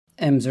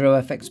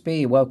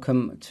M0FXB,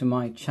 welcome to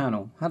my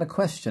channel. I had a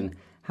question.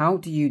 How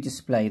do you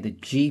display the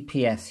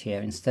GPS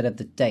here instead of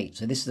the date?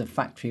 So this is a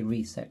factory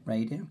reset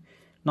radio.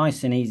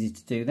 Nice and easy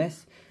to do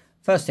this.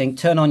 First thing,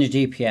 turn on your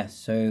GPS.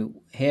 So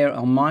here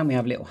on mine we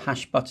have a little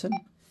hash button.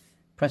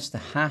 Press the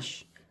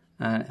hash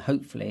and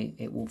hopefully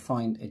it will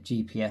find a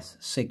GPS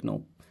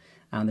signal.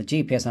 And the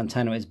GPS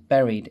antenna is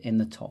buried in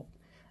the top.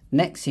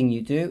 Next thing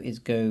you do is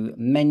go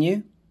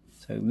menu.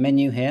 So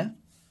menu here.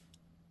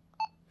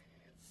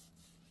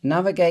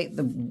 Navigate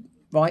the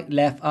right,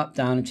 left, up,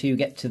 down until you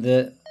get to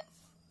the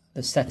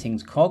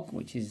settings cog,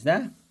 which is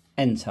there.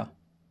 Enter.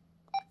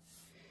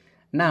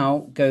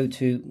 Now go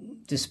to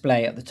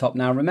display at the top.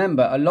 Now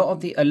remember, a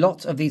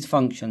lot of these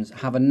functions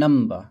have a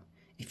number.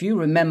 If you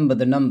remember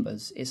the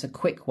numbers, it's a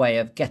quick way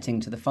of getting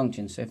to the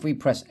function. So if we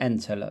press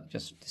enter, look,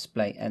 just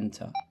display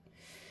enter.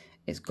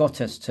 It's got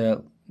us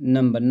to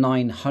number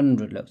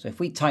 900. Look, so if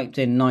we typed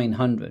in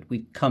 900,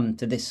 we've come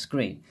to this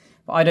screen.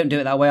 But I don't do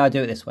it that way. I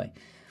do it this way.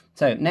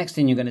 So next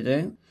thing you're going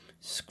to do,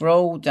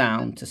 scroll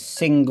down to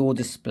single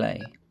display,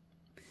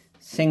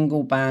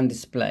 single band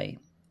display,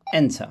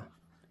 enter.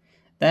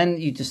 Then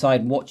you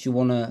decide what you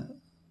want to,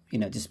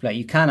 display.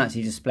 You can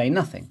actually display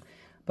nothing,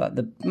 but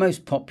the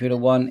most popular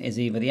one is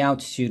either the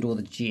altitude or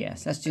the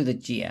GS. Let's do the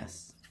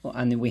GS,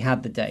 and then we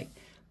have the date.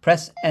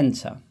 Press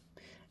enter.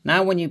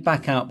 Now when you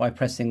back out by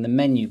pressing the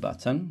menu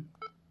button,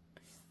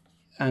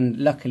 and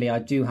luckily I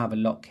do have a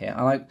lock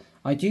here.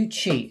 I do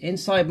cheat.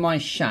 Inside my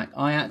shack,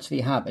 I actually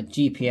have a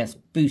GPS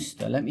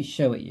booster. Let me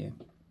show it you.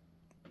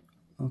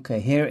 Okay,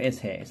 here it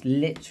is here. It's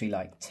literally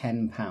like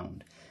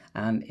 £10.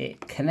 And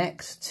it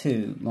connects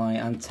to my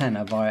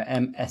antenna via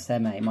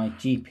SMA, my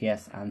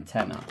GPS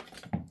antenna.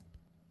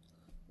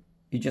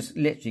 You just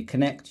literally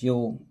connect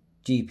your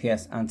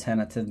GPS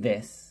antenna to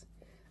this,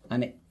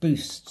 and it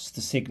boosts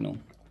the signal.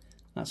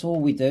 That's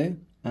all we do,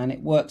 and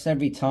it works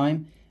every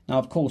time. Now,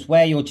 of course,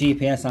 where your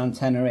GPS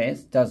antenna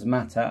is does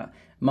matter.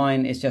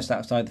 Mine is just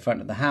outside the front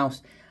of the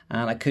house,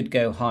 and I could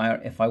go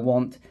higher if I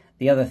want.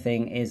 The other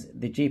thing is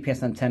the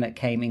GPS antenna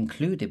came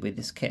included with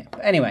this kit.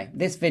 But anyway,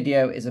 this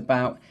video is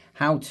about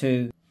how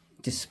to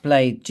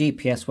display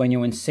GPS when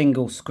you're in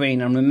single screen.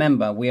 And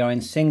remember, we are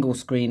in single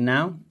screen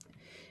now.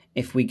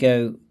 If we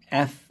go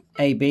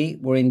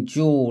FAB, we're in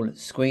dual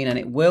screen, and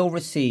it will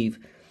receive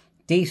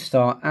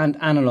D-Star and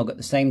analog at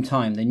the same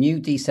time. The new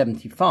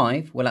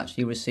D75 will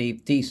actually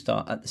receive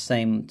D-Star at the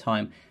same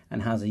time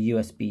and has a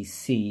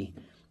USB-C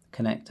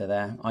connector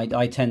there.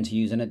 I tend to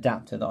use an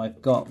adapter that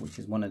I've got, which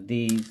is one of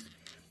these,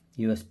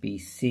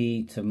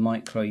 USB-C to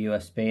micro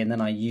USB, and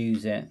then I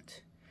use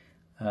it,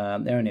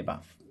 they're only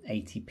about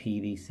 80p,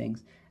 these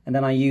things, and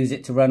then I use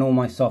it to run all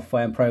my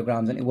software and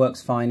programs, and it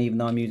works fine even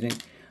though I'm using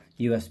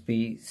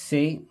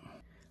USB-C.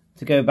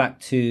 To go back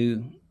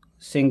to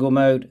single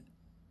mode,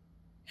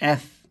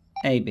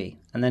 FAB,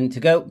 and then to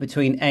go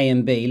between A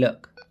and B,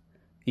 look,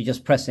 you're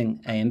just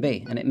pressing A and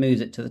B and it moves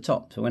it to the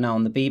top. So we're now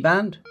on the B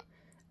band,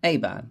 A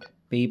band,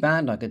 B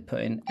band. I could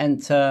put in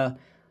enter.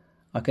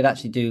 I could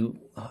actually do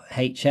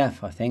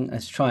HF, I think.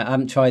 Let's try it. I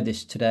haven't tried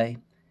this today.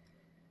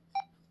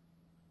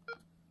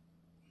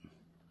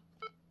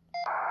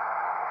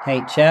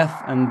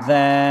 HF, and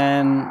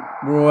then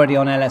we're already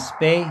on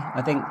LSB.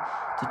 I think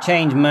to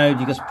change mode,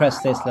 you just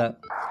press this, look,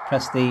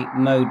 press the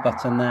mode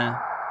button there.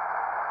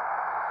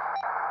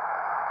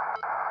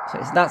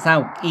 So that's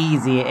how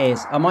easy it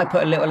is. I might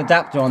put a little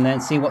adapter on there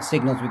and see what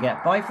signals we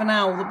get. Bye for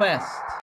now, all the best.